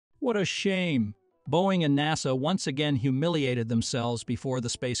What a shame. Boeing and NASA once again humiliated themselves before the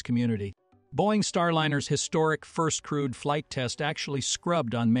space community. Boeing Starliner's historic first crewed flight test actually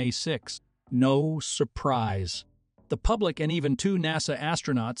scrubbed on May 6. No surprise. The public and even two NASA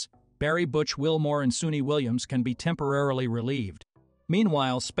astronauts, Butch, Wilmore and Suni Williams, can be temporarily relieved.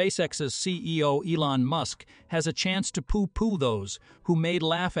 Meanwhile, SpaceX's CEO Elon Musk has a chance to poo-poo those who made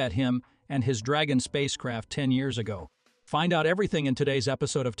laugh at him and his Dragon spacecraft 10 years ago. Find out everything in today's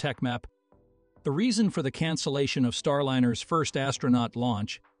episode of Techmap. The reason for the cancellation of Starliner's first astronaut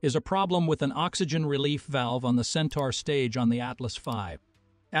launch is a problem with an oxygen relief valve on the Centaur Stage on the Atlas V.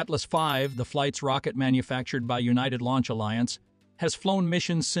 Atlas V, the flight's rocket manufactured by United Launch Alliance, has flown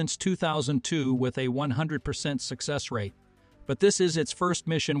missions since 2002 with a 100% success rate. But this is its first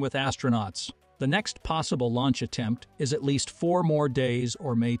mission with astronauts. The next possible launch attempt is at least 4 more days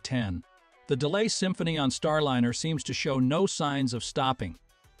or May 10. The delay symphony on Starliner seems to show no signs of stopping.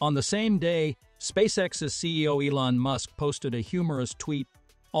 On the same day, SpaceX's CEO Elon Musk posted a humorous tweet.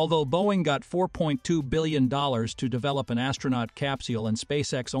 Although Boeing got $4.2 billion to develop an astronaut capsule and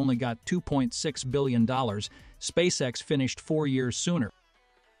SpaceX only got $2.6 billion, SpaceX finished 4 years sooner.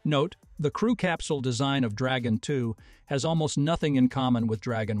 Note, the crew capsule design of Dragon 2 has almost nothing in common with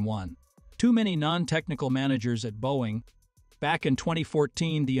Dragon 1. Too many non-technical managers at Boeing. Back in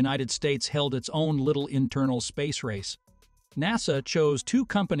 2014, the United States held its own little internal space race. NASA chose 2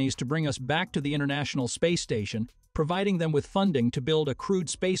 companies to bring us back to the International Space Station, providing them with funding to build a crewed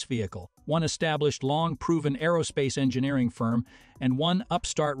space vehicle, one established, long-proven aerospace engineering firm, and one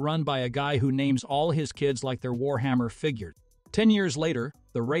upstart run by a guy who names all his kids like their Warhammer figure. 10 years later,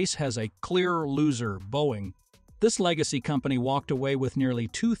 the race has a clear loser, Boeing. This legacy company walked away with nearly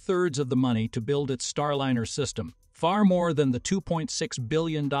 2/3 of the money to build its Starliner system, far more than the $2.6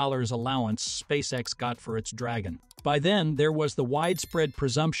 billion allowance SpaceX got for its Dragon. By then, there was the widespread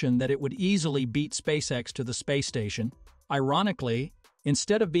presumption that it would easily beat SpaceX to the space station. Ironically,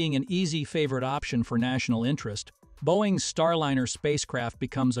 instead of being an easy favorite option for national interest, Boeing's Starliner spacecraft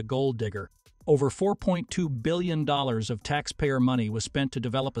becomes a gold digger. Over $4.2 billion of taxpayer money was spent to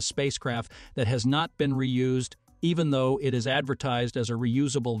develop a spacecraft that has not been reused, even though it is advertised as a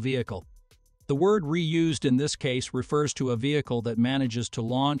reusable vehicle. The word reused in this case refers to a vehicle that manages to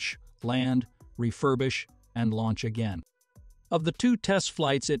launch, land, refurbish, and launch again. Of the 2 test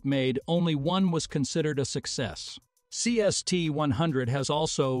flights it made, only one was considered a success. CST-100 has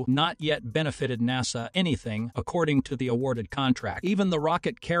also not yet benefited NASA anything according to the awarded contract. Even the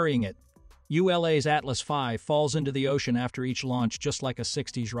rocket carrying it, ULA's Atlas V, falls into the ocean after each launch just like a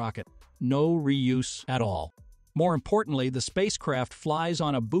 60s rocket. No reuse at all. More importantly, the spacecraft flies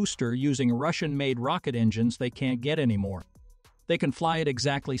on a booster using Russian-made rocket engines they can't get anymore. They can fly it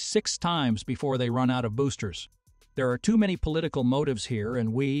exactly 6 times before they run out of boosters. There are too many political motives here,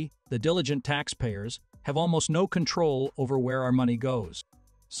 and we, the diligent taxpayers, have almost no control over where our money goes.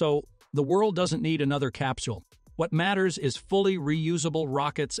 So, the world doesn't need another capsule. What matters is fully reusable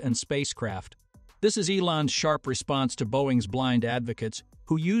rockets and spacecraft. This is Elon's sharp response to Boeing's blind advocates,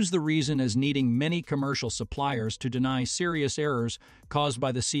 who use the reason as needing many commercial suppliers to deny serious errors caused by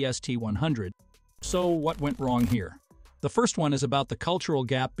the CST-100. So, what went wrong here? The first one is about the cultural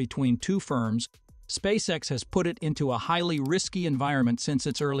gap between 2 firms. SpaceX has put it into a highly risky environment since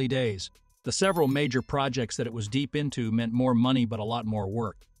its early days. The several major projects that it was deep into meant more money but a lot more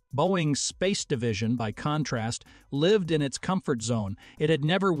work. Boeing's space division, by contrast, lived in its comfort zone. It had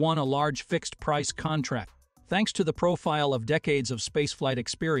never won a large fixed-price contract. Thanks to the profile of decades of spaceflight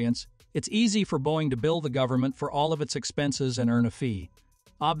experience, it's easy for Boeing to bill the government for all of its expenses and earn a fee.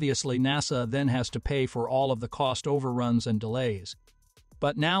 Obviously, NASA then has to pay for all of the cost overruns and delays.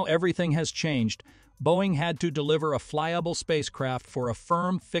 But now everything has changed. Boeing had to deliver a flyable spacecraft for a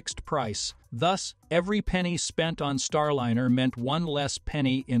firm fixed price. Thus, every penny spent on Starliner meant 1 less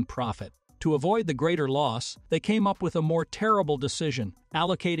penny in profit. To avoid the greater loss, they came up with a more terrible decision,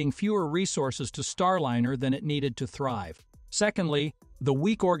 allocating fewer resources to Starliner than it needed to thrive. Secondly, the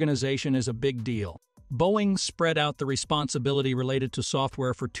weak organization is a big deal. Boeing spread out the responsibility related to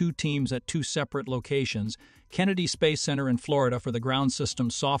software for 2 teams at 2 separate locations, Kennedy Space Center in Florida for the ground system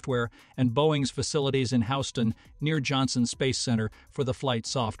software and Boeing's facilities in Houston near Johnson Space Center for the flight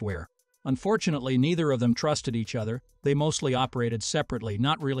software. Unfortunately, neither of them trusted each other. They mostly operated separately,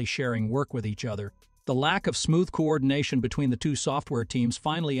 not really sharing work with each other. The lack of smooth coordination between the 2 software teams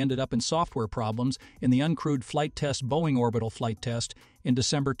finally ended up in software problems in the uncrewed flight test Boeing orbital flight test in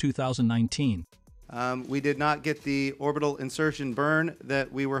December 2019. We did not get the orbital insertion burn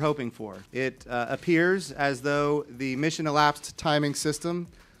that we were hoping for. It appears as though the mission elapsed timing system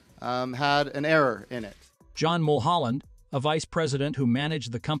had an error in it. John Mulholland, A vice president who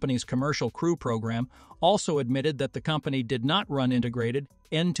managed the company's commercial crew program also admitted that the company did not run integrated,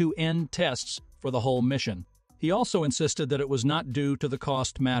 end-to-end tests for the whole mission. He also insisted that it was not due to the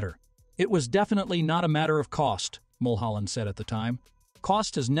cost matter. "It was definitely not a matter of cost," Mulholland said at the time.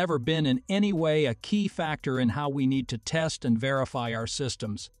 "Cost has never been in any way a key factor in how we need to test and verify our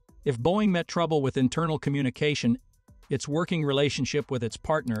systems. If Boeing met trouble with internal communication, its working relationship with its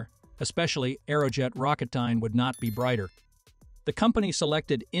partner, especially Aerojet Rocketdyne, would not be brighter." The company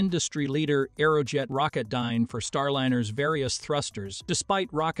selected industry leader Aerojet Rocketdyne for Starliner's various thrusters,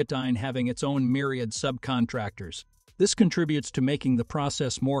 despite Rocketdyne having its own myriad subcontractors. This contributes to making the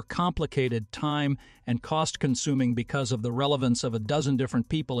process more complicated, time and cost-consuming because of the relevance of a dozen different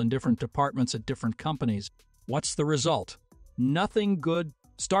people in different departments at different companies. What's the result? Nothing good.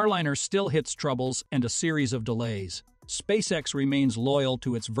 Starliner still hits troubles and a series of delays. SpaceX remains loyal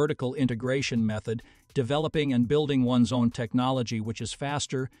to its vertical integration method, developing and building one's own technology, which is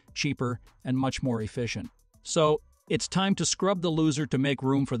faster, cheaper, and much more efficient. So, it's time to scrub the loser to make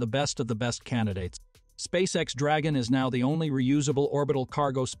room for the best of the best candidates. SpaceX Dragon is now the only reusable orbital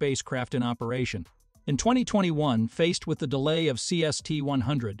cargo spacecraft in operation. In 2021, faced with the delay of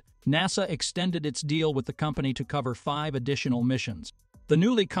CST-100, NASA extended its deal with the company to cover 5 additional missions. The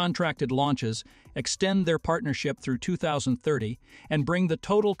newly contracted launches extend their partnership through 2030 and bring the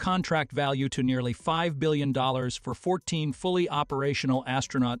total contract value to nearly $5 billion for 14 fully operational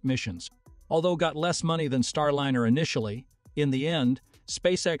astronaut missions. Although got less money than Starliner initially, in the end,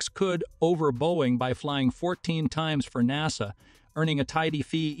 SpaceX could over Boeing by flying 14 times for NASA, earning a tidy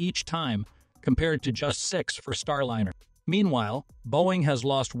fee each time, compared to just 6 for Starliner. Meanwhile, Boeing has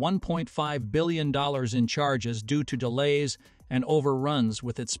lost $1.5 billion in charges due to delays and overruns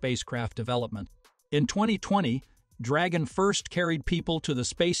with its spacecraft development. In 2020, Dragon first carried people to the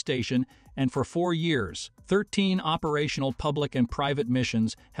space station, and for 4 years, 13 operational public and private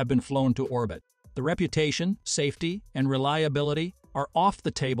missions have been flown to orbit. The reputation, safety, and reliability are off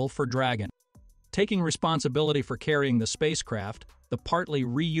the table for Dragon. Taking responsibility for carrying the spacecraft, the partly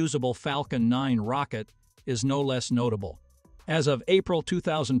reusable Falcon 9 rocket is no less notable. As of April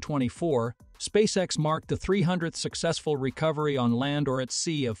 2024, SpaceX marked the 300th successful recovery on land or at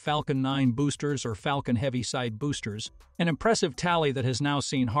sea of Falcon 9 boosters or Falcon Heaviside boosters, an impressive tally that has now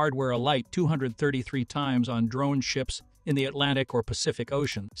seen hardware alight 233 times on drone ships in the Atlantic or Pacific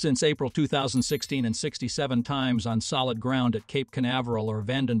Ocean since April 2016 and 67 times on solid ground at Cape Canaveral or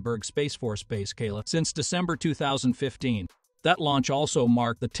Vandenberg Space Force Base Kala since December 2015. That launch also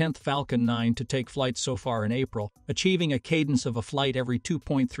marked the 10th Falcon 9 to take flight so far in April, achieving a cadence of a flight every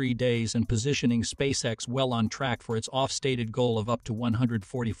 2.3 days and positioning SpaceX well on track for its oft-stated goal of up to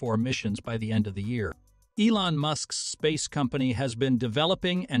 144 missions by the end of the year. Elon Musk's space company has been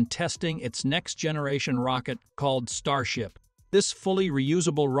developing and testing its next-generation rocket called Starship. This fully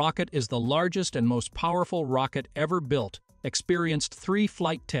reusable rocket is the largest and most powerful rocket ever built, experienced 3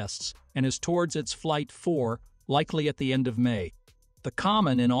 flight tests, and is towards its Flight 4, likely at the end of May. The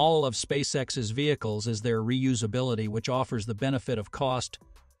common in all of SpaceX's vehicles is their reusability, which offers the benefit of cost,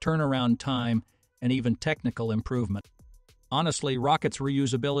 turnaround time, and even technical improvement. Honestly, rockets'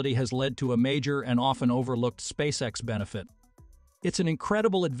 reusability has led to a major and often overlooked SpaceX benefit. It's an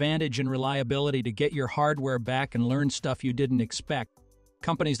incredible advantage in reliability to get your hardware back and learn stuff you didn't expect.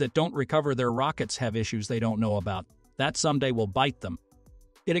 Companies that don't recover their rockets have issues they don't know about. That someday will bite them.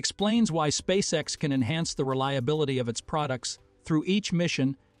 It explains why SpaceX can enhance the reliability of its products through each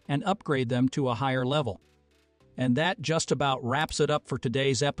mission and upgrade them to a higher level. And that just about wraps it up for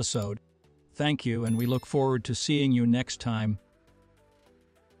today's episode. Thank you, and we look forward to seeing you next time.